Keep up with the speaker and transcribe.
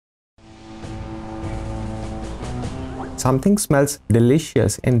something smells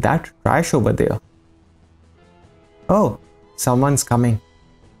delicious in that trash over there. Oh, someone's coming.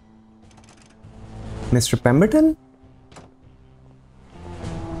 Mr. Pemberton?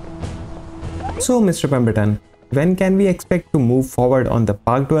 So, Mr. Pemberton, when can we expect to move forward on the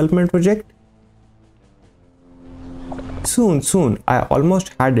park development project? Soon. I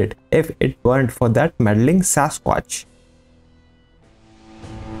almost had it if it weren't for that meddling Sasquatch.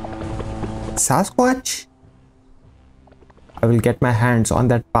 Sasquatch? I will get my hands on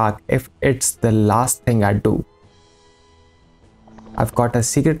that park if it's the last thing I do. I've got a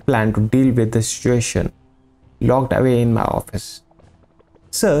secret plan to deal with the situation, locked away in my office.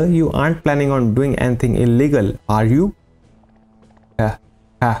 Sir, you aren't planning on doing anything illegal, are you?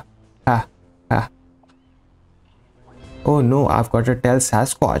 Oh no, I've got to tell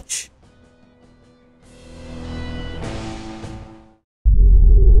Sasquatch.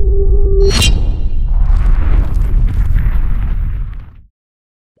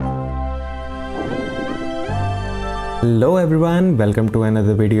 Hello everyone, welcome to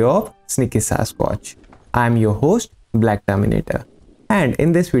another video of Sneaky Sasquatch. I'm your host, Black Terminator. And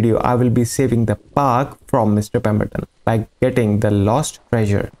in this video, I will be saving the park from Mr. Pemberton by getting the lost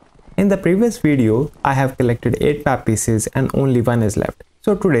treasure. In the previous video, I have collected 8 map pieces and only one is left.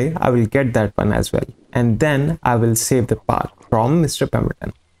 So today, I will get that one as well. And then I will save the park from Mr.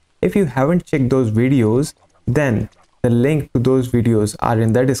 Pemberton. If you haven't checked those videos, then the link to those videos are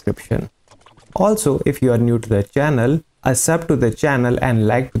in the description. Also, if you are new to the channel, a sub to the channel and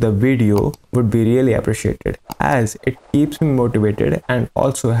like to the video would be really appreciated, as it keeps me motivated and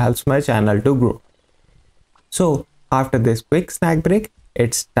also helps my channel to grow. So after this quick snack break,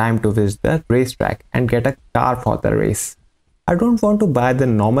 it's time to visit the racetrack and get a car for the race. I don't want to buy the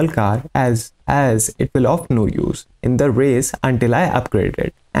normal car as it will of no use in the race until I upgrade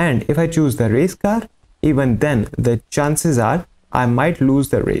it. And if I choose the race car, even then the chances are I might lose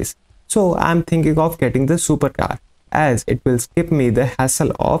the race. So I'm thinking of getting the supercar, as it will skip me the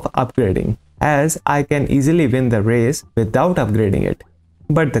hassle of upgrading, as I can easily win the race without upgrading it.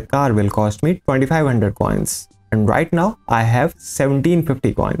 But the car will cost me 2500 coins, and right now I have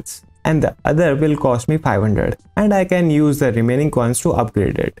 1750 coins, and the other will cost me 500, and I can use the remaining coins to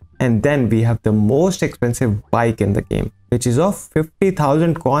upgrade it. And then we have the most expensive bike in the game, which is of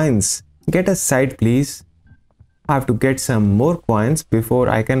 50,000 coins. Get a side please. I have to get some more coins before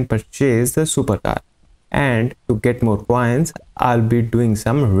I can purchase the supercar. And to get more coins, I'll be doing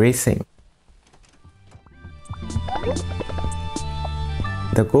some racing.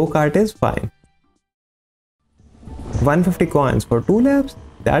 The go-kart is fine. 150 coins for 2 laps?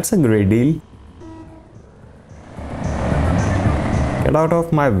 That's a great deal. Get out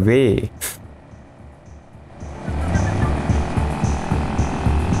of my way.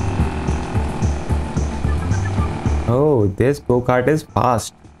 Oh, this go-kart is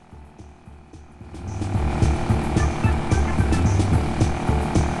fast.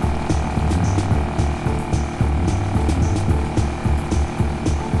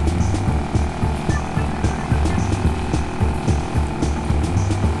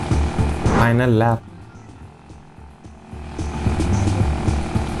 Final lap.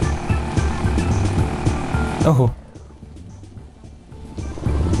 Oh.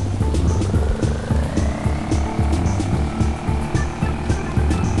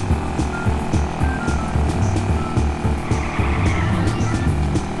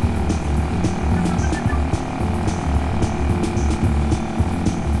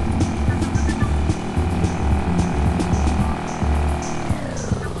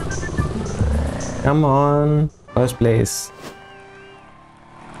 Come on, first place.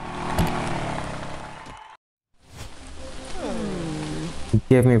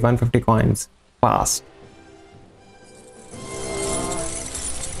 Give me 150 coins, fast.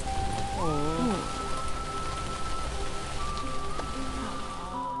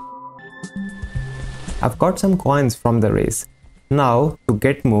 I've got some coins from the race. Now, to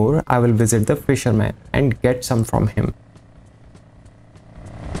get more, I will visit the fisherman and get some from him.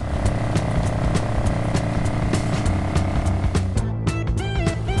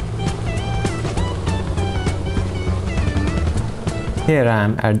 Here I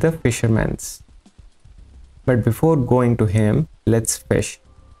am at the fisherman's. But before going to him, let's fish.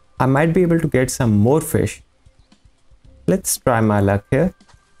 I might be able to get some more fish. Let's try my luck here.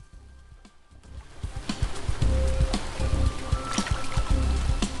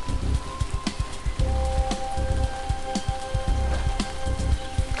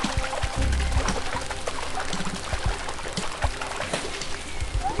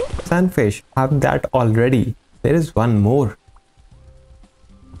 Sunfish, have that already. There is one more.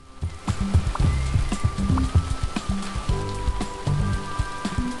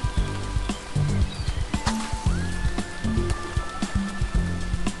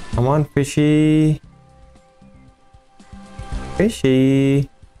 Come on, fishy. Fishy.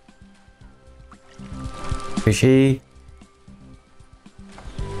 Fishy.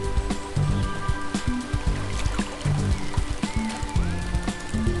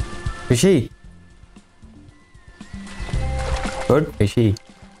 Fishy. Good, fishy.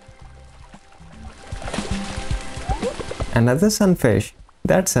 Another sunfish.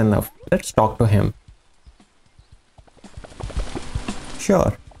 That's enough. Let's talk to him.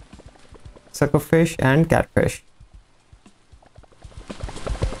 Sure. Suckerfish and catfish.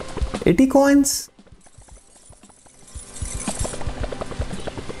 80 coins?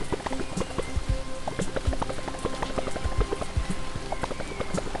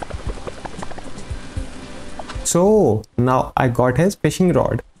 So now I got his fishing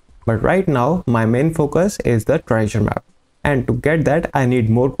rod, but right now my main focus is the treasure map, and to get that I need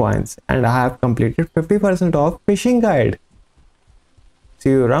more coins, and I have completed 50% of fishing guide. See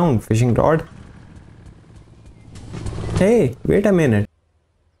you around, fishing rod. Hey, wait a minute.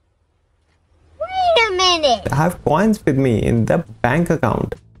 Wait a minute. I have coins with me in the bank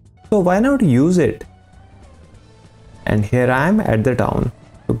account, so why not use it? And here I am at the town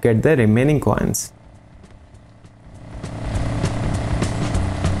to get the remaining coins.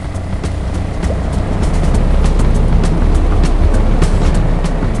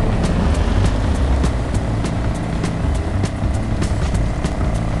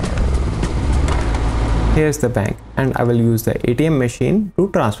 Here's the bank, and I will use the ATM machine to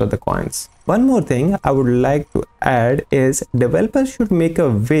transfer the coins. One more thing I would like to add is developers should make a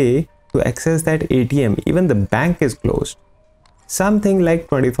way to access that ATM even the bank is closed. Something like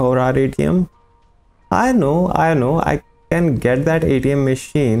 24-hour ATM. I know, I can get that ATM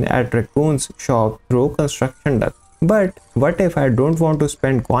machine at Raccoon's shop through construction duct. But what if I don't want to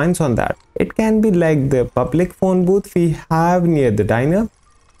spend coins on that? It can be like the public phone booth we have near the diner.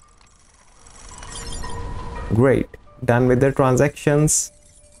 Great, done with the transactions.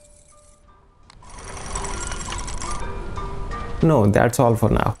 No, that's all for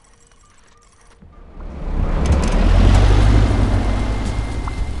now.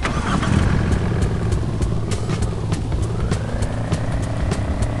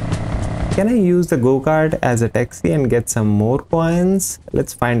 Can I use the go-kart as a taxi and get some more coins?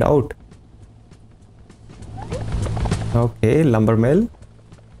 Let's find out. Okay, lumber mill.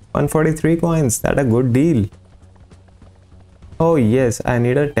 143 coins, that's a good deal. Oh yes, I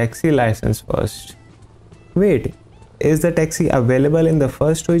need a taxi license first. Wait, is the taxi available in the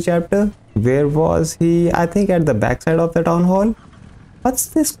first story chapter? Where was he? I think at the backside of the town hall. What's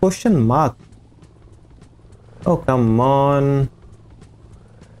this question mark? Oh, come on.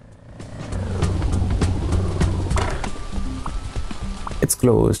 It's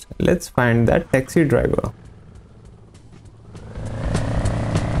closed. Let's find that taxi driver.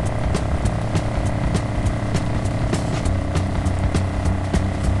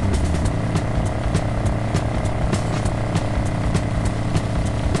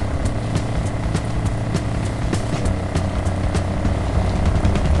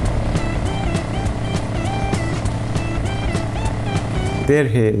 There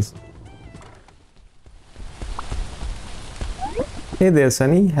he is. Hey there,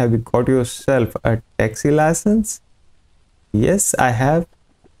 Sunny. Have you got yourself a taxi license? Yes, I have.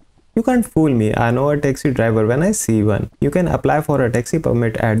 You can't fool me. I know a taxi driver when I see one. You can apply for a taxi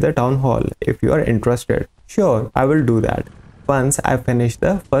permit at the town hall if you are interested. Sure, I will do that once I finish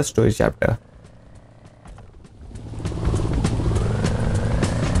the first story chapter.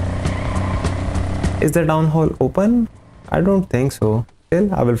 Is the town hall open? I don't think so.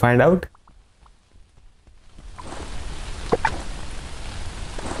 Still, I will find out.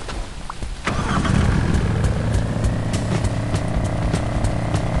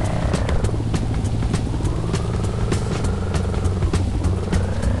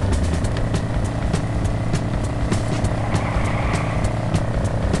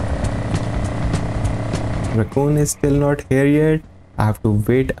 Raccoon is still not here yet. I have to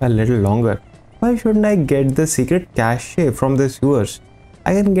wait a little longer. Why shouldn't I get the secret cache from the sewers?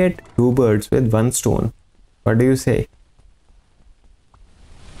 I can get 2 birds with 1 stone. What do you say?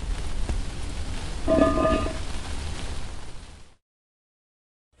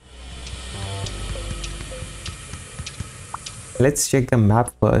 Let's check the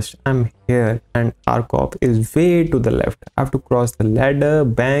map first. I'm here and Arcop is way to the left. I have to cross the ladder,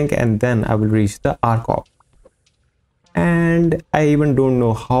 bank, and then I will reach the Arcop. And I even don't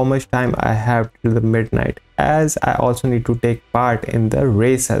know how much time I have till the midnight, as I also need to take part in the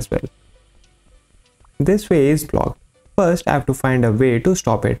race as well. This way is blocked. First I have to find a way to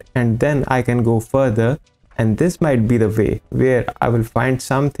stop it, and then I can go further and this might be the way where I will find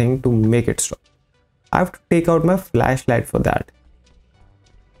something to make it stop. I have to take out my flashlight for that.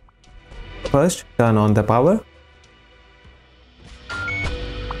 First, turn on the power.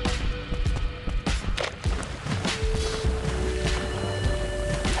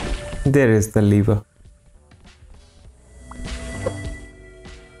 There is the lever.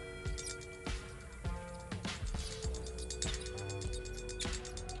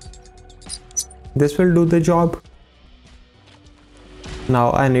 This will do the job.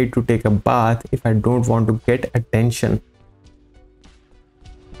 Now I need to take a bath if I don't want to get attention.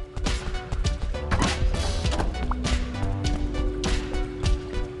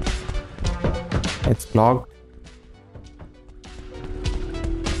 It's blocked.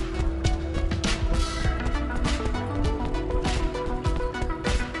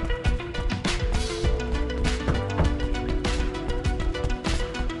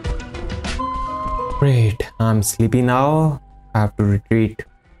 Great, I'm sleepy now. I have to retreat.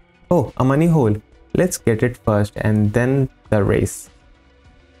 Oh, a money hole. Let's get it first and then the race.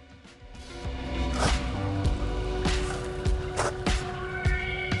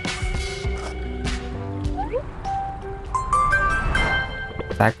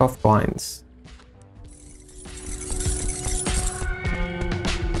 Stack of coins.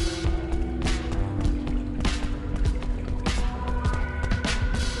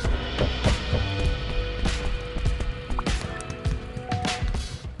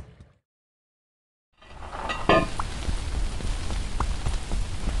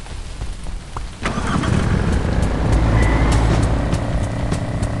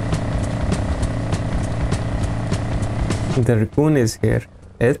 The raccoon is here.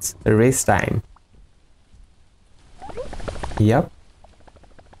 It's race time. Yup.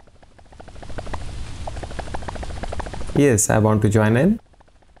 Yes, I want to join in.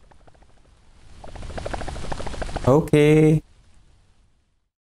 Okay.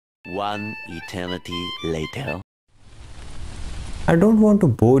 One eternity later. I don't want to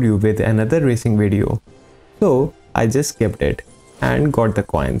bore you with another racing video, so I just skipped it and got the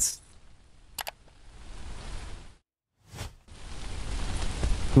coins.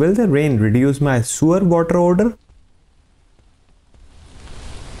 Will the rain reduce my sewer water odor?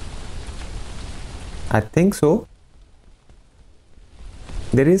 I think so.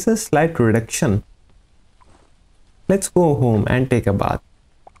 There is a slight reduction. Let's go home and take a bath.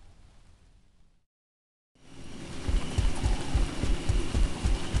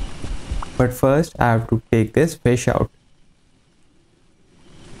 But first I have to take this fish out.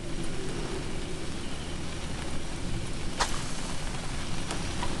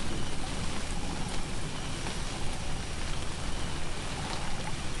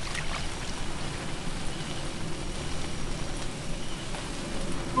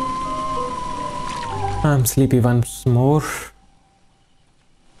 I'm sleepy once more.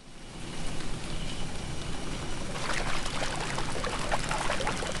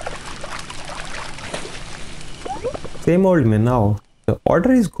 Same old me now. The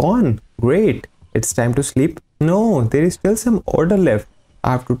order is gone. Great. It's time to sleep. No, there is still some order left.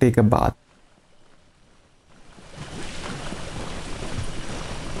 I have to take a bath.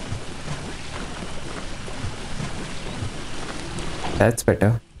 That's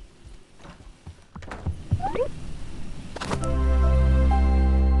better.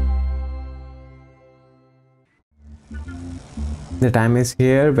 The time is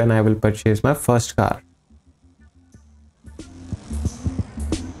here when I will purchase my first car.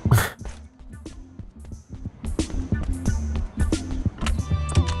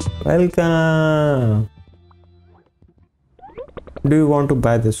 Welcome! Do you want to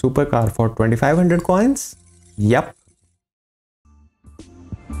buy the supercar for 2500 coins? Yup.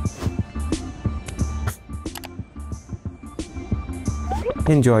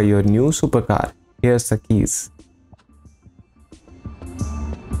 Enjoy your new supercar. Here's the keys.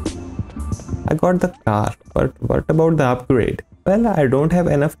 I got the car, but what about the upgrade? Well, I don't have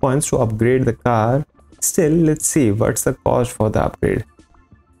enough coins to upgrade the car. Still, let's see what's the cost for the upgrade.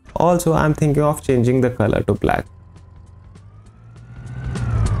 Also, I'm thinking of changing the color to black.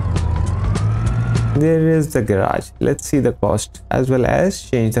 There is the garage. Let's see the cost as well as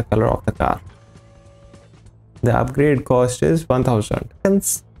change the color of the car. The upgrade cost is 1000. I can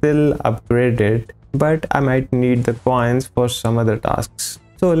still upgrade it, but I might need the coins for some other tasks.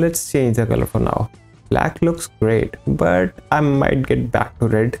 So let's change the color for now. Black looks great, but I might get back to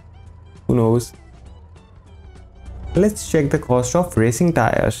red. Who knows? Let's check the cost of racing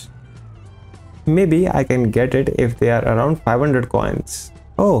tires. Maybe I can get it if they are around 500 coins.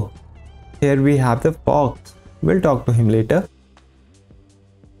 Oh, here we have the fox. We'll talk to him later.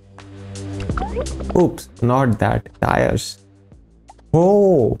 Oops, not that. Tires.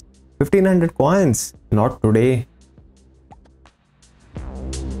 Oh, 1500 coins. Not today.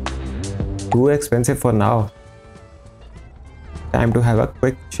 Too expensive for now. Time to have a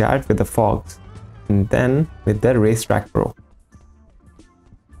quick chat with the Fox. And then with the Racetrack Pro.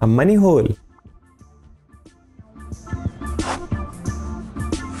 A money hole.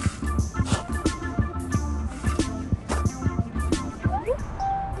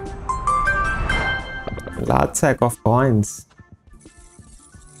 Large sack of coins.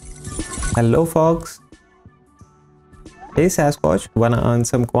 Hello Fox. Hey Sasquatch, wanna earn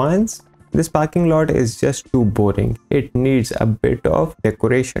some coins? This parking lot is just too boring. It needs a bit of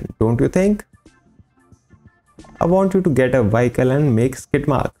decoration, don't you think? I want you to get a vehicle and make skid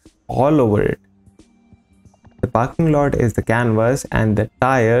marks all over it. The parking lot is the canvas and the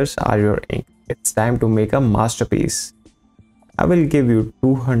tires are your ink. It's time to make a masterpiece. I will give you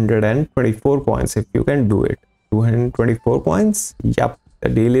 224 coins if you can do it. 224 coins? Yup, the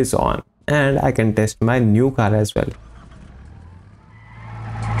deal is on. And I can test my new car as well.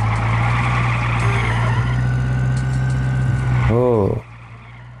 Oh.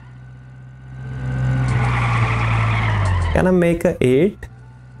 Can I make a 8?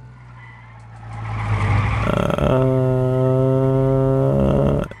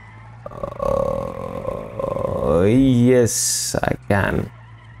 Yes, I can.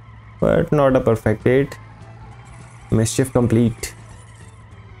 But not a perfect 8. Mischief complete.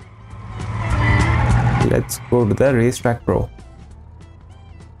 Let's go to the Racetrack Pro.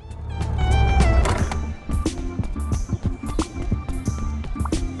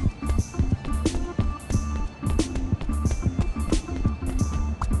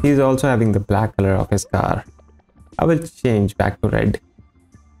 He's also having the black color of his car. I will change back to red.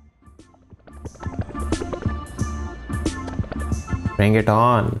 Bring it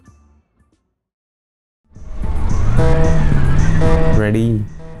on. Ready,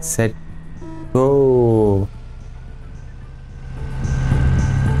 set, go.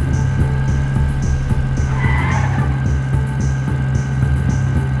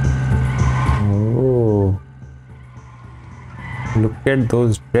 Oh. Look at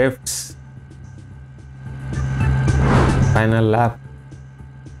those drifts. Final lap.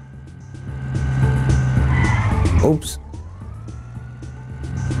 Oops.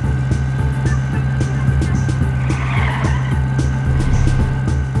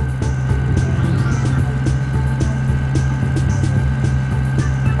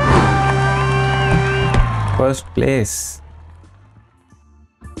 First place.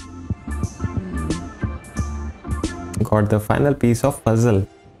 Got the final piece of puzzle.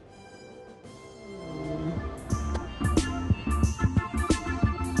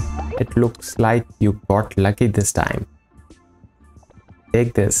 It looks like you got lucky this time.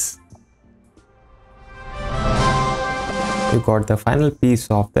 Take this. You got the final piece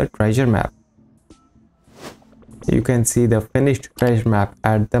of the treasure map. You can see the finished treasure map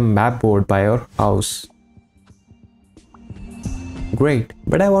at the map board by your house. Great,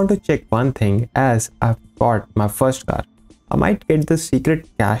 but I want to check one thing as I've got my first car. I might get the secret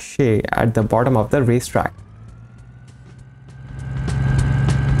cache at the bottom of the racetrack.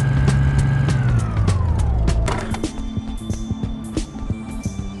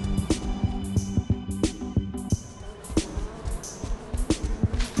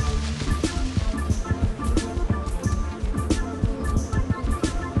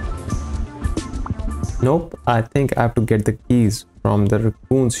 Nope, I think I have to get the keys from the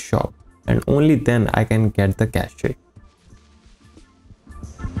raccoon's shop and only then I can get the cache.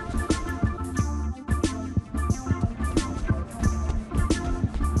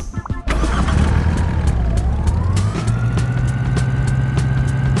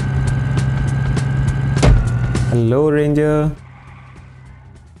 Hello Ranger.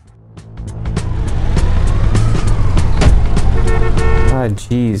 Ah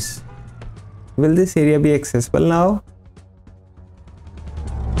jeez. Will this area be accessible now?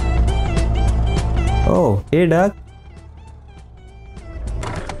 Oh, hey duck.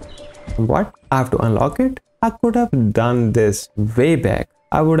 What? I have to unlock it? I could have done this way back.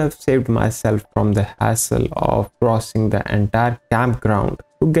 I would have saved myself from the hassle of crossing the entire campground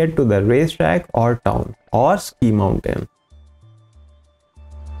to get to the racetrack or town or ski mountain.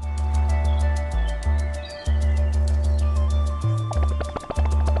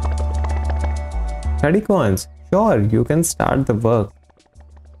 $30 coins. Sure, you can start the work.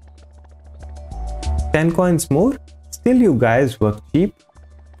 10 coins more? Still you guys work cheap.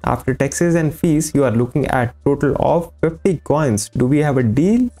 After taxes and fees, you are looking at total of 50 coins. Do we have a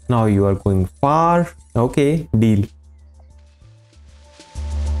deal? Now you are going far. Okay, deal.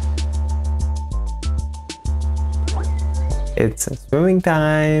 It's swimming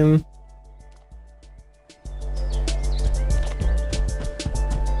time.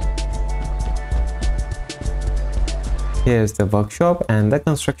 Here's the workshop and the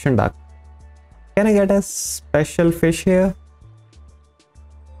construction dock. Can I get a special fish here?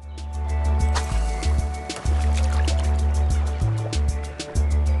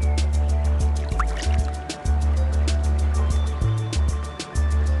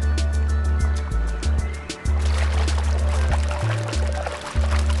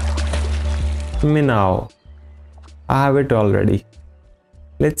 Me now. I have it already.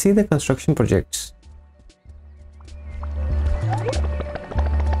 Let's see the construction projects.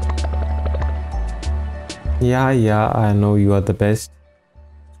 Yeah, I know you are the best.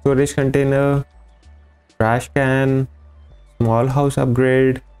 Storage container, trash can, small house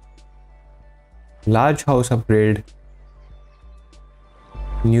upgrade, large house upgrade,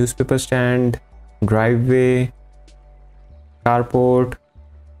 newspaper stand, driveway, carport,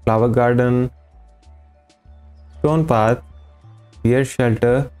 flower garden, stone path, beer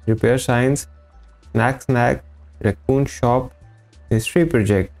shelter, repair signs, snack, raccoon shop, mystery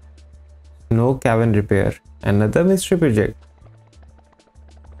project, snow cabin repair, another mystery project.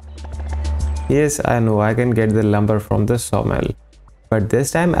 Yes, I know I can get the lumber from the sawmill, but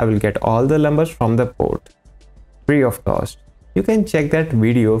this time I will get all the lumbers from the port, free of cost. You can check that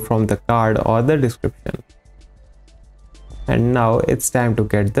video from the card or the description. And now it's time to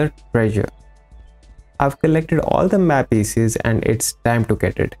get the treasure. I've collected all the map pieces and it's time to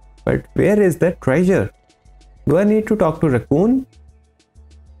get it. But where is the treasure? Do I need to talk to Raccoon?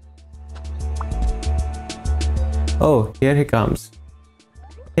 Oh, here he comes.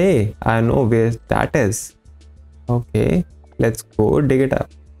 Hey, I know where that is. Okay, let's go dig it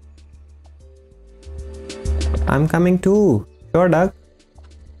up. I'm coming too. Sure, duck.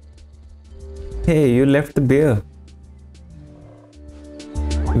 Hey, you left the beer.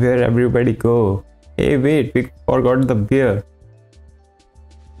 Where everybody go? Hey, wait, we forgot the beer.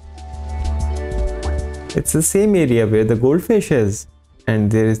 It's the same area where the goldfish is. And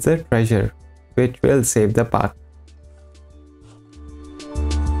there is the treasure, which will save the park.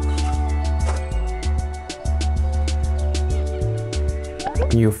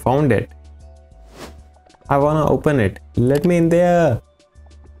 You found it. I wanna open it. Let me in there.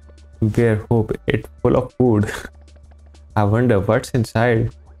 Bear hope it's full of food. I wonder what's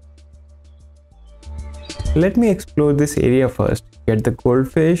inside. Let me explore this area first. Get the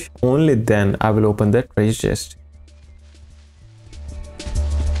goldfish. Only then I will open the treasure chest.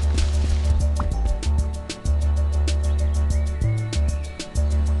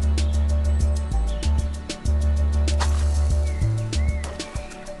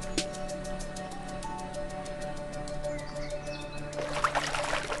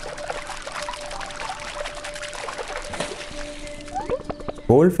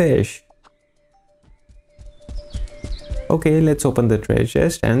 Goldfish. Okay, let's open the treasure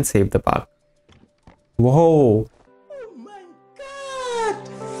chest and save the park. Whoa! Oh my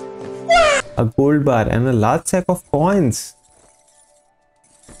god! A gold bar and a large sack of coins.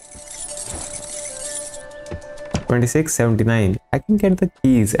 26.79. I can get the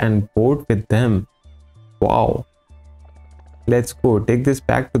keys and boat with them. Wow. Let's go take this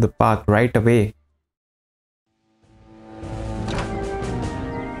back to the park right away.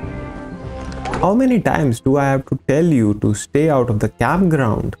 How many times do I have to tell you to stay out of the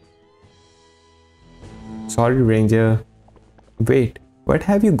campground? Sorry, Ranger. Wait, what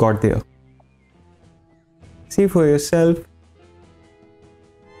have you got there? See for yourself.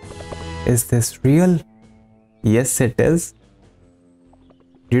 Is this real? Yes, it is.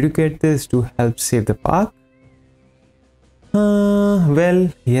 Did you get this to help save the park? Well,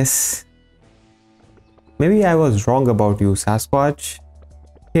 yes. Maybe I was wrong about you, Sasquatch.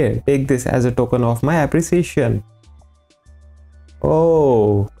 Here, take this as a token of my appreciation.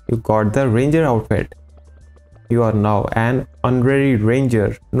 Oh, you got the ranger outfit. You are now an honorary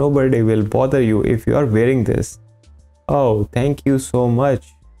ranger. Nobody will bother you if you are wearing this. Oh, thank you so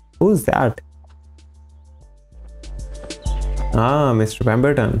much. Who's that? Ah, Mr.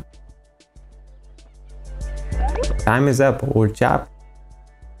 Pemberton. Time is up, old chap.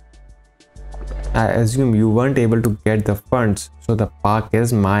 I assume you weren't able to get the funds, so the park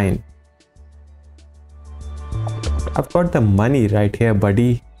is mine. I've got the money right here,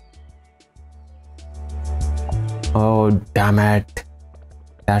 buddy. Oh, damn it.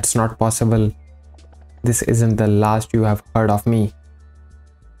 That's not possible. This isn't the last you have heard of me.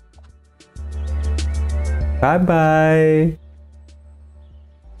 Bye-bye.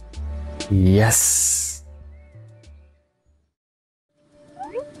 Yes.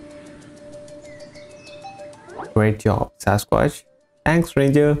 Great job, Sasquatch. Thanks,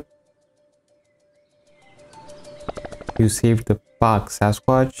 Ranger. You saved the park,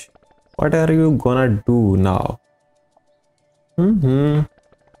 Sasquatch. What are you gonna do now?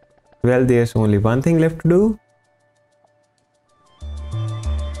 Well, there's only one thing left to do.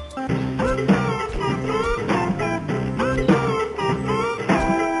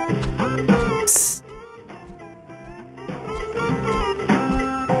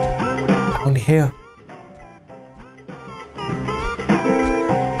 Down here.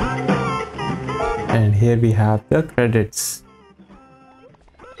 And here we have the credits.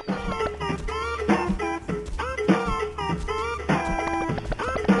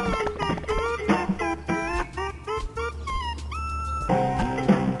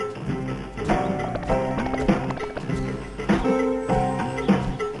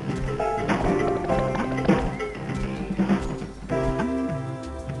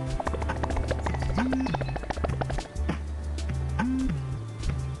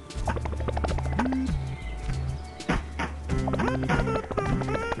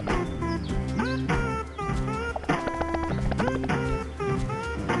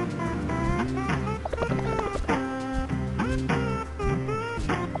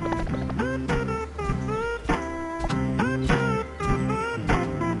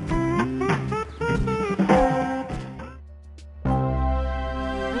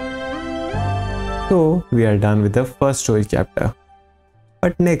 So we are done with the first story chapter.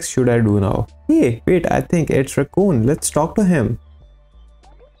 What next should I do now? Hey, wait, I think it's Raccoon. Let's talk to him.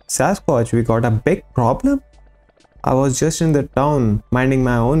 Sasquatch, we got a big problem? I was just in the town minding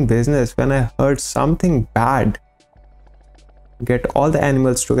my own business when I heard something bad. Get all the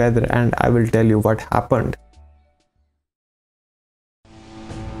animals together and I will tell you what happened.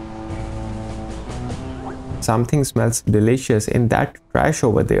 Something smells delicious in that trash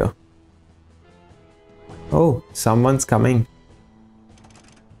over there. Oh, someone's coming.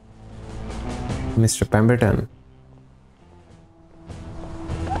 Mr. Pemberton.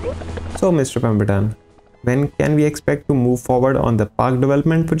 So, Mr. Pemberton, when can we expect to move forward on the park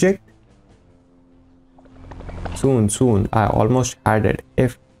development project? Soon. I almost had it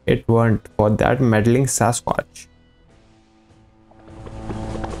if it weren't for that meddling Sasquatch.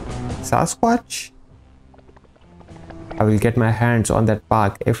 Sasquatch? I will get my hands on that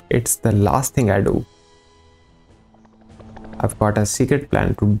park if it's the last thing I do. I've got a secret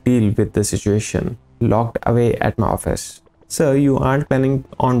plan to deal with the situation locked away at my office. Sir, you aren't planning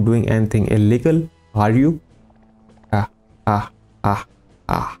on doing anything illegal, are you? Oh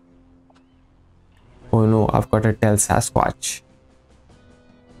no, I've got to tell Sasquatch.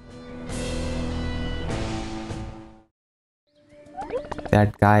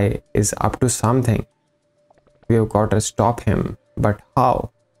 That guy is up to something. We've got to stop him, but how?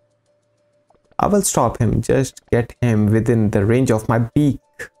 I will stop him, just get him within the range of my beak.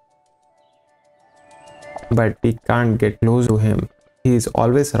 But we can't get close to him. He is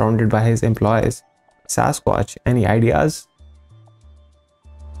always surrounded by his employees. Sasquatch, any ideas?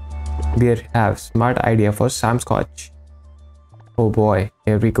 We have smart idea for Sasquatch. Oh boy,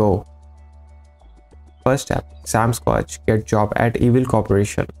 here we go. First step, Sasquatch get job at Evil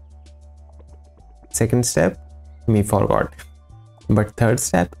Corporation. Second step, me forgot. But third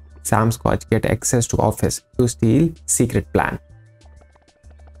step, Sasquatch get access to office to steal secret plan.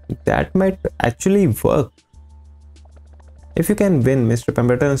 That might actually work. If you can win Mr.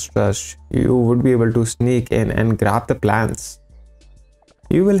 Pemberton's trust, you would be able to sneak in and grab the plans.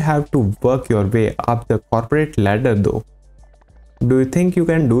 You will have to work your way up the corporate ladder though. Do you think you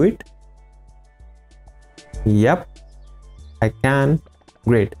can do it? Yep, I can.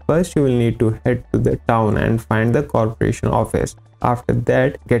 Great. First you will need to head to the town and find the corporation office. After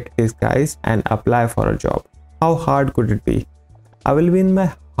that, get disguised and apply for a job. How hard could it be? I will be in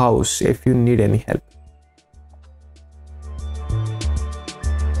my house if you need any help.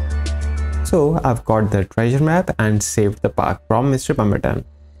 So I've got the treasure map and saved the park from Mr. Pemberton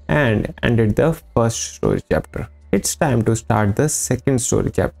and ended the first story chapter. It's time to start the second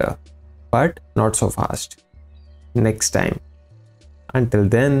story chapter, but not so fast. Next time. Until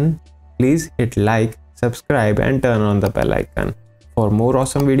then, please hit like, subscribe and turn on the bell icon for more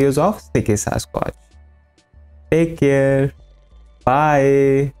awesome videos of Sneaky Sasquatch. Take care.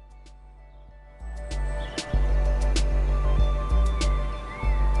 Bye.